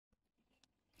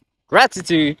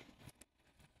Gratitude.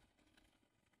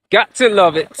 Got to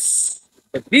love it.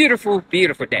 A beautiful,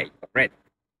 beautiful day. Right.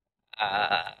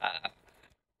 Uh,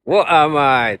 what am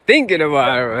I thinking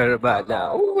about right about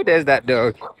now? Oh, there's that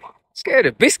dog. Scared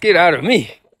the biscuit out of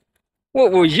me.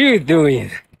 What was you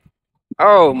doing?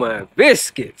 Oh, my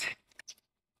biscuit.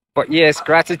 But yes,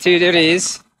 gratitude it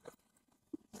is.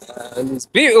 And it's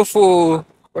beautiful.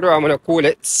 What do I want to call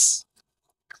it?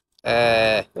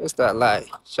 What's that light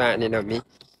shining on me?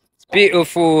 It's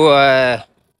beautiful. I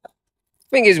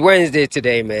think it's Wednesday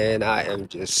today, man. I am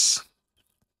just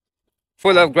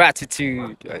full of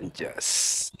gratitude and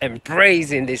just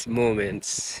embracing this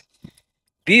moment.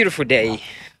 Beautiful day.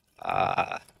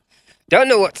 Uh, don't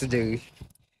know what to do.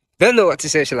 Don't know what to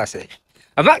say, shall I say?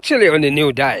 I'm actually on a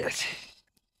new diet.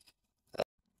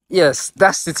 Yes,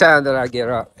 that's the time that I get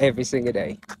up every single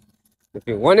day.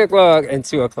 Between 1 o'clock and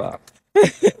 2 o'clock.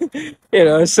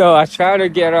 So I try to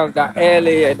get up that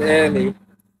early and early.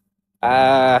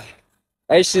 Uh,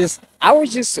 it's just,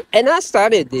 and I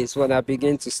started this when I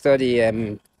began to study,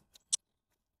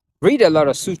 read a lot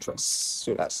of sutras,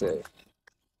 should I say.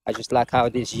 I just like how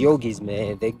these yogis,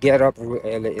 man, they get up real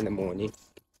early in the morning.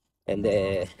 And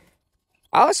I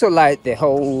also like the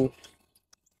whole,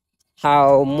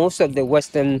 how most of the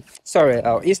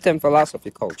Eastern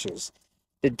philosophy cultures,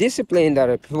 the discipline that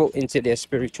are put into their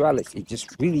spirituality, I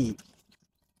just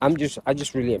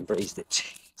really embraced it.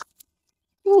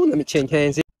 Ooh, let me change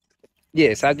hands.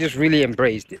 Yes, I just really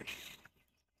embraced it.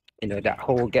 That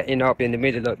whole getting up in the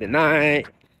middle of the night,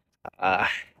 uh,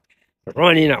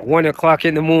 running at 1 o'clock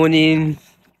in the morning.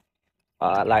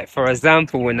 Like, for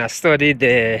example, when I studied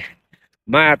the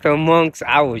marathon monks,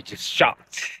 I was just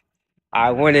shocked.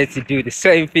 I wanted to do the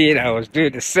same thing. I was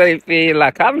doing the same thing.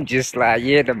 Like, I'm just like,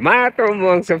 yeah, the marathon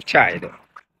monks of China.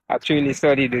 I truly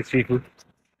studied these people.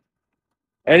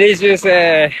 And it's just,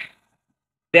 the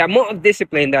amount of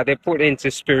discipline that they put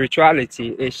into spirituality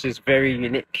is just very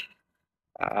unique.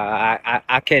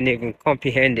 I can't even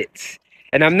comprehend it.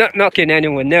 And I'm not knocking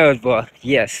anyone else, but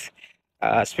yes,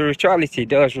 spirituality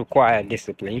does require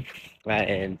discipline. Right?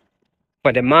 And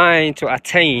for the mind to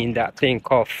attain that thing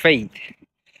called faith,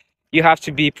 you have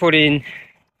to be putting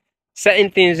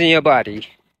certain things in your body,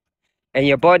 and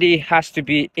your body has to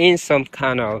be in some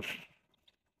kind of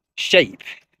shape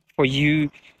for you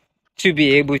to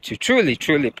be able to truly,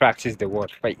 truly practice the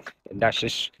word faith. And that's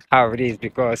just how it is,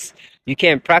 because you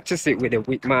can't practice it with a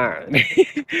weak mind.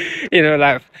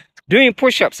 Like doing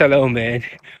push-ups alone, man,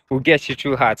 will get you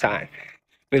through hard time,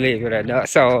 believe it or not.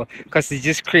 So, because it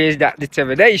just creates that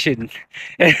determination.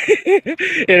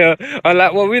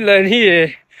 Unlike what we learn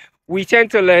here, we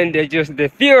tend to learn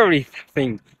the theory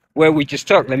thing, where we just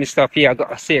talk. Let me stop here. I got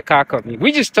to see a car coming.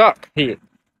 We just talk here.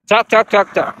 Talk, talk,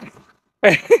 talk, talk.